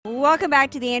Welcome back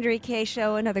to the Andrea Kaye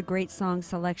Show. Another great song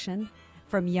selection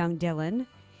from young Dylan.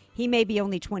 He may be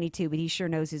only 22, but he sure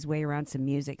knows his way around some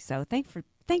music. So thanks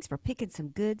for picking some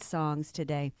good songs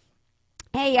today.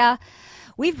 Hey,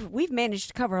 we've managed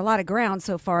to cover a lot of ground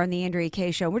so far on the Andrea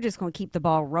Kaye Show. We're just going to keep the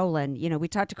ball rolling. You know, we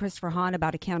talked to Christopher Hahn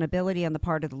about accountability on the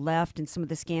part of the left and some of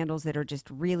the scandals that are just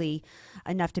really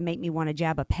enough to make me want to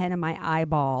jab a pen in my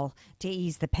eyeball to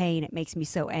ease the pain. It makes me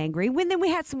so angry. And then we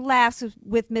had some laughs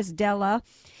with Miss Della,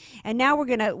 and now we're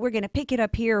gonna pick it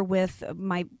up here with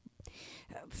my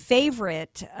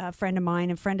favorite friend of mine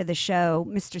and friend of the show,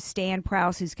 Mr. Stan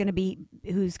Prouse,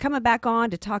 who's coming back on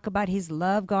to talk about his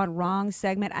Love Gone Wrong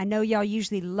segment. I know y'all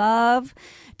usually love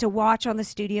to watch on the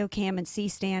studio cam and see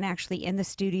Stan actually in the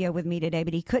studio with me today,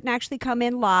 but he couldn't actually come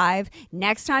in live.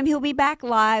 Next time he'll be back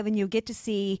live, and you'll get to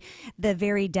see the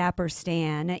very dapper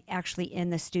Stan actually in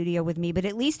the studio with me. But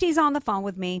at least he's on the phone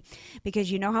with me,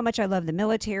 because you know how much I love the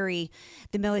military.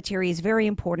 The military is very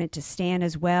important to Stan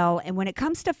as well. And when it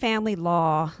comes to family law,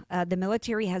 the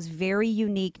military has very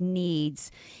unique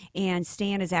needs, and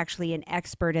Stan is actually an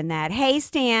expert in that. Hey,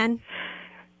 Stan.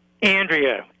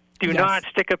 Andrea, do not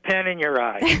stick a pen in your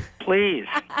eye, please.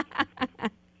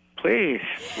 Please,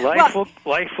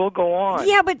 life will go on.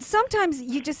 Yeah, but sometimes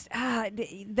you just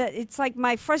it's like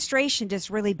my frustration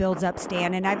just really builds up,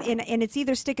 Stan, and it's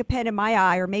either stick a pen in my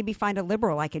eye or maybe find a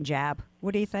liberal I can jab.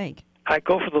 What do you think? I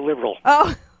go for the liberal.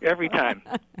 Oh. Every time.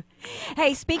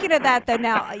 Hey, speaking of that, though,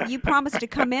 now you promised to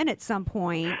come in at some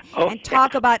point and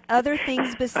talk about other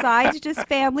things besides just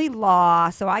family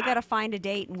law. So I got to find a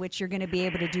date in which you're going to be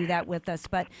able to do that with us.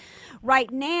 But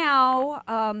right now,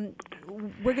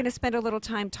 we're going to spend a little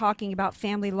time talking about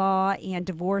family law and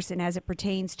divorce, and as it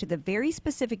pertains to the very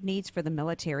specific needs for the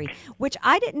military, which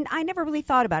I never really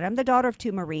thought about. I'm the daughter of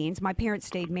 2 Marines. My parents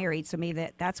stayed married, so maybe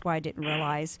that's why I didn't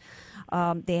realize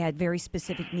they had very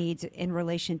specific needs in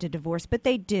relation to divorce, but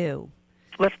they do.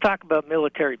 Let's talk about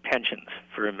military pensions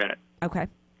for a minute. Okay.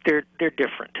 They're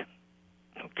different.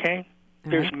 Okay?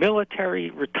 There's military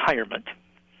retirement,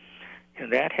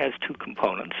 and that has 2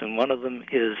 components, and one of them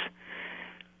is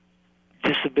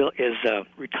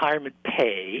retirement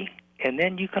pay, and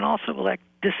then you can also elect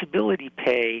disability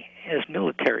pay as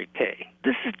military pay.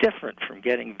 This is different from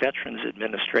getting Veterans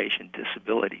Administration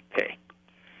disability pay.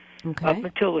 Okay. Up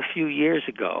until a few years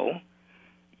ago,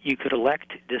 you could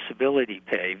elect disability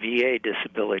pay, VA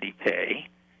disability pay,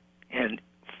 and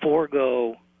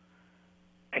forego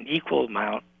an equal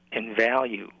amount in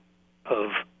value of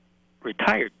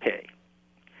retired pay.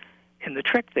 And the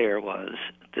trick there was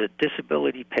that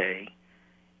disability pay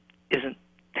isn't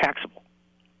taxable,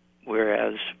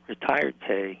 whereas retired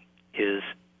pay is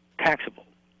taxable.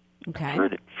 Okay.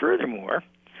 Furthermore,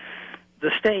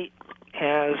 the state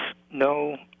has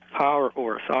no power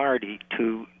or authority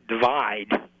to divide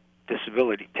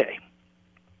disability pay.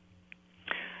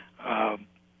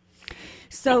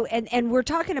 So, and we're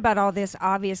talking about all this,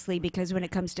 obviously, because when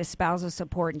it comes to spousal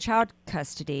support and child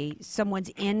custody,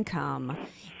 someone's income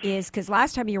is, because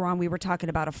last time you were on, we were talking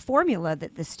about a formula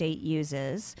that the state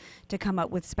uses to come up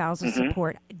with spousal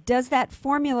support. Does that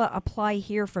formula apply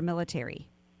here for military?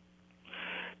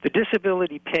 The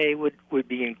disability pay would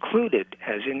be included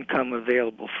as income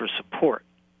available for support.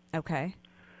 Okay.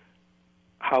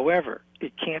 However,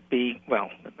 it can't be,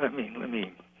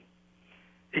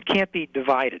 it can't be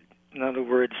divided. In other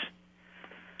words,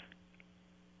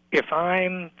 if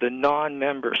I'm the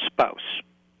non-member spouse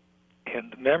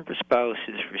and the member spouse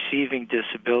is receiving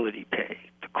disability pay,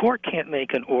 the court can't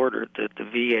make an order that the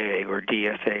VA or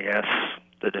DFAS,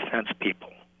 the defense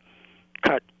people,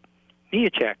 cut me a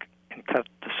check and cut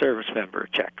the service member a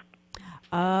check.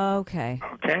 Okay.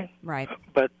 Okay? Right.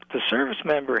 But the service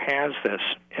member has this,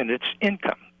 and it's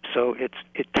income, so it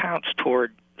counts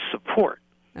toward support.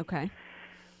 Okay.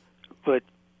 But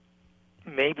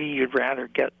maybe you'd rather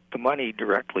get the money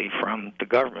directly from the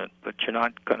government, but you're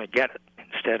not going to get it.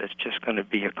 Instead, it's just going to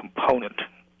be a component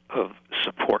of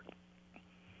support.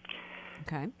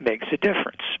 Okay. Makes a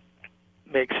difference.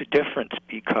 Makes a difference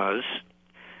because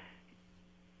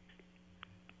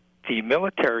the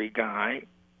military guy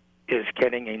is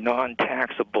getting a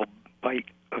non-taxable bite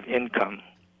of income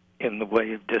in the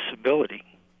way of disability.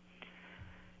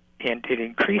 And it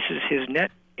increases his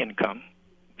net income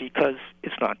because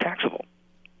it's not taxable.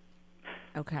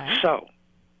 Okay. So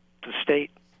the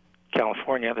state,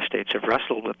 California, other states have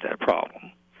wrestled with that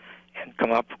problem and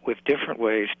come up with different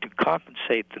ways to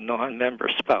compensate the non-member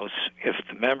spouse if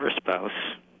the member spouse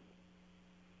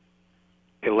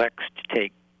elects to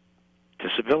take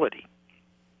disability.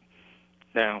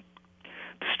 Now,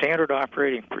 the standard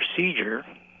operating procedure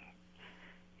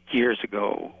years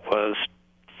ago was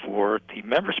for the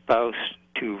member spouse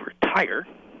to retire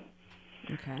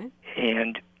Okay.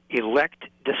 and elect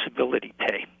disability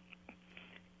pay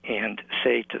and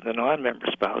say to the non-member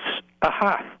spouse,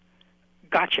 aha,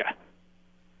 gotcha.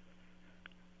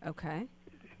 Okay.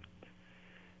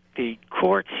 The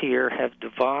courts here have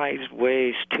devised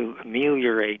ways to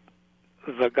ameliorate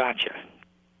the gotcha.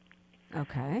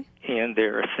 Okay. And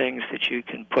there are things that you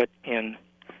can put in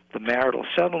the marital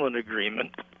settlement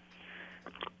agreement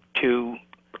to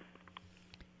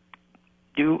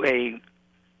do an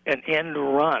end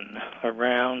run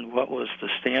around what was the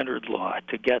standard law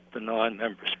to get the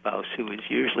non-member spouse, who is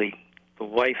usually the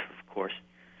wife, of course,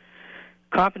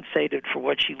 compensated for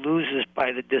what she loses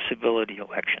by the disability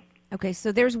election. Okay,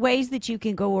 so there's ways that you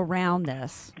can go around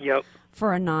this Yep.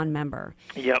 for a non-member.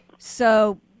 Yep.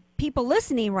 So people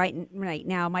listening right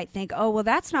now might think, oh, well,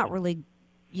 that's not really,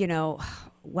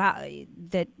 wow,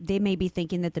 that they may be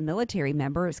thinking that the military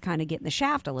member is kind of getting the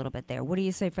shaft a little bit there. What do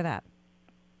you say for that?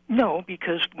 No,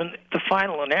 because when the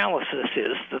final analysis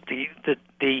is that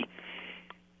the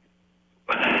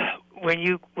when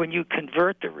you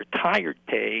convert the retired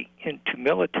pay into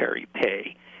military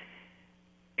pay,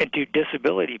 into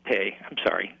disability pay,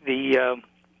 the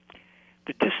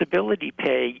disability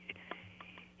pay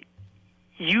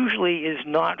usually is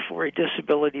not for a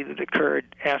disability that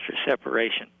occurred after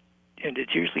separation, and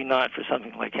it's usually not for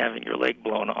something like having your leg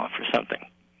blown off or something.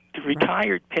 The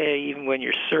retired pay, even when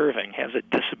you're serving, has a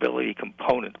disability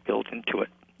component built into it.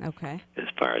 Okay. As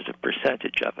far as a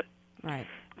percentage of it. Right.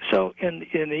 So in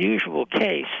the usual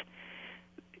case,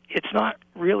 it's not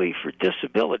really for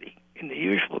disability. In the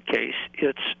usual case,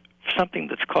 it's something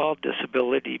that's called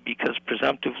disability because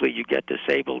presumptively you get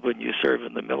disabled when you serve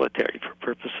in the military for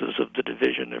purposes of the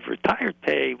division of retired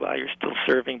pay while you're still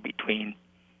serving between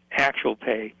actual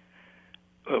pay,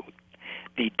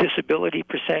 the disability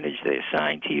percentage they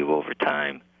assign to you over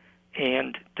time,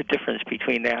 and the difference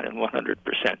between that and 100%.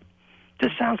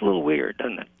 This sounds a little weird,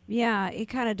 doesn't it? Yeah, it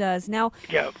kind of does. Now,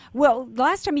 yeah. Well,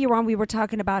 last time you were on, we were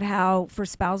talking about how for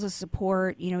spousal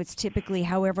support, it's typically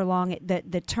however long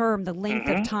the term, the length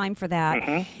of time for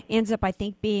that ends up, I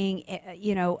think, being,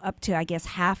 up to, I guess,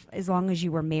 half as long as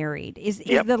you were married. Is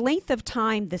the length of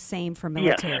time the same for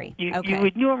military? Yes. You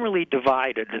would normally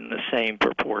divide it in the same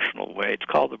proportional way. It's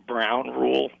called the Brown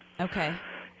Rule. Okay.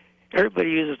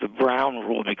 Everybody uses the Brown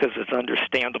Rule because it's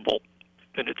understandable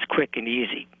and it's quick and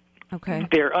easy. Okay.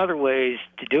 There are other ways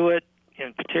to do it,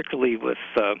 and particularly with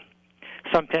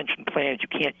some pension plans, you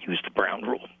can't use the Brown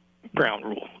Rule.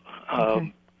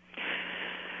 Okay.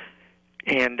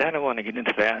 And I don't want to get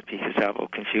into that because that will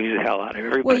confuse the hell out of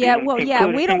everybody. We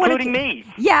don't including me.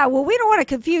 Yeah, well, we don't want to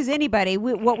confuse anybody.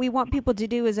 What we want people to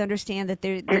do is understand that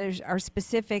there are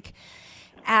specific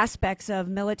aspects of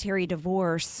military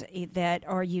divorce that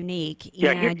are unique,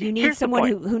 and you need someone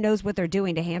who knows what they're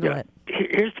doing to handle it.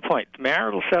 Here's the point. The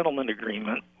marital settlement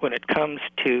agreement, when it comes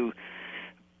to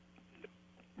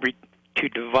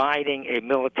dividing a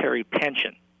military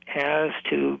pension, has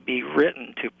to be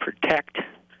written to protect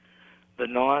the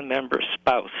non-member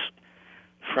spouse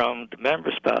from the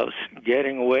member spouse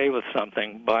getting away with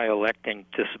something by electing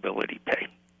disability pay.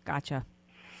 Gotcha.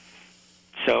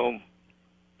 So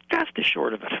that's the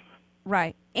short of it.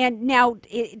 Right. And now,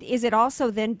 is it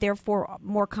also then, therefore,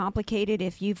 more complicated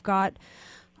if you've got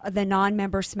the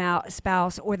non-member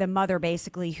spouse or the mother,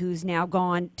 basically, who's now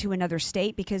gone to another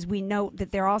state? Because we know that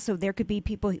there could be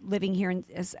people living here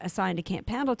assigned to Camp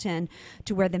Pendleton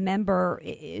to where the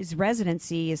member's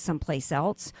residency is someplace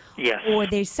else. Yes. Or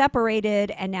they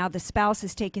separated and now the spouse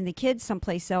is taking the kids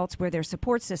someplace else where their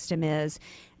support system is.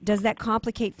 Does that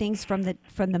complicate things from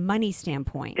the money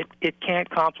standpoint? It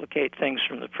can't complicate things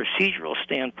from the procedural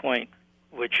standpoint,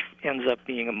 which ends up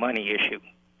being a money issue.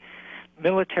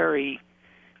 Military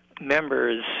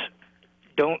members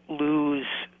don't lose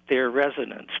their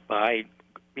residence by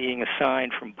being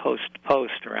assigned from post to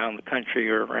post around the country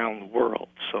or around the world.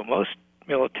 So most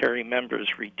military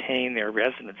members retain their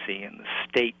residency in the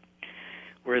state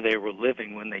where they were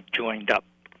living when they joined up.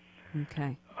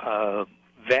 Okay.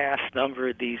 Vast number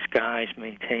of these guys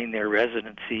maintain their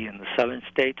residency in the southern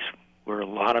states, where a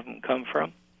lot of them come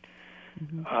from.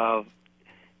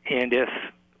 And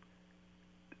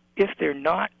if they're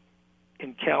not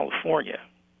in California,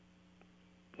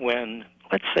 when,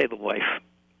 let's say, the wife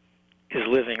is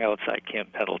living outside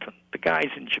Camp Pendleton, the guy's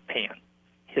in Japan,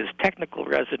 his technical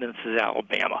residence is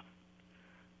Alabama,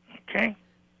 okay?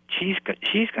 She's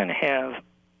going to have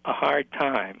a hard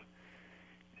time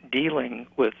dealing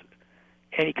with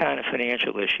any kind of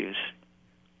financial issues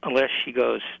unless she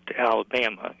goes to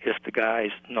Alabama if the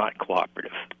guy's not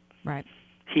cooperative. Right.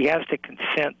 He has to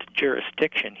consent to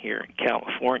jurisdiction here in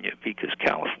California because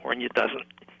California doesn't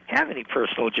have any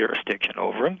personal jurisdiction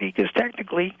over him because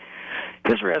technically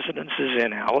his residence is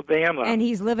in Alabama. And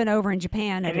he's living over in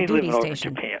Japan at a duty station. Over in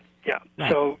Japan. Yeah.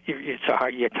 Right. So it's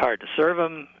hard to serve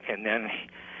him, and then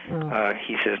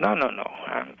he says, no,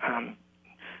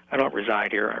 I don't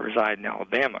reside here. I reside in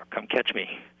Alabama. Come catch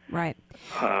me. Right.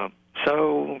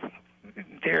 So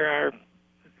there are...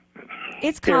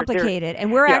 It's complicated,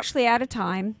 and we're actually out of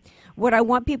time. What I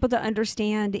want people to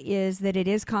understand is that it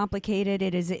is complicated.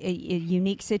 It is a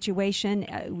unique situation.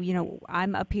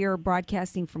 I'm up here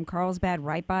broadcasting from Carlsbad,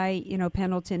 right by,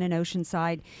 Pendleton and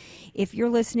Oceanside. If you're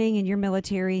listening and you're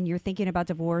military and you're thinking about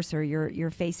divorce or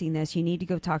you're facing this, you need to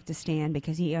go talk to Stan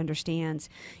because he understands,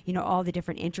 all the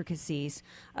different intricacies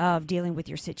of dealing with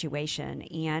your situation.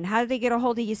 And how do they get a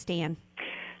hold of you, Stan?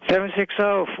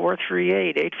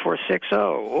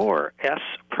 760-438-8460 or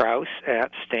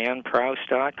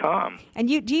sprouse@stanprouse.com. And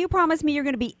do you promise me you're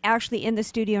going to be actually in the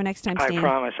studio next time, Stan? I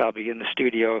promise I'll be in the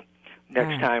studio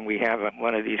next time we have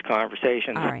one of these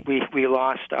conversations. Right. We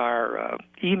lost our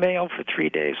email for 3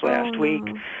 days last week.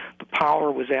 The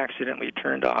power was accidentally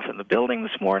turned off in the building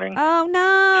this morning. Oh,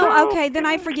 no. So, okay, then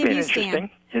I forgive you, Stan.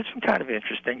 It's kind of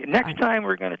interesting. Next time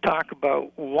we're going to talk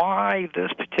about why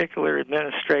this particular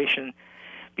administration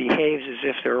behaves as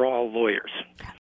if they're all lawyers.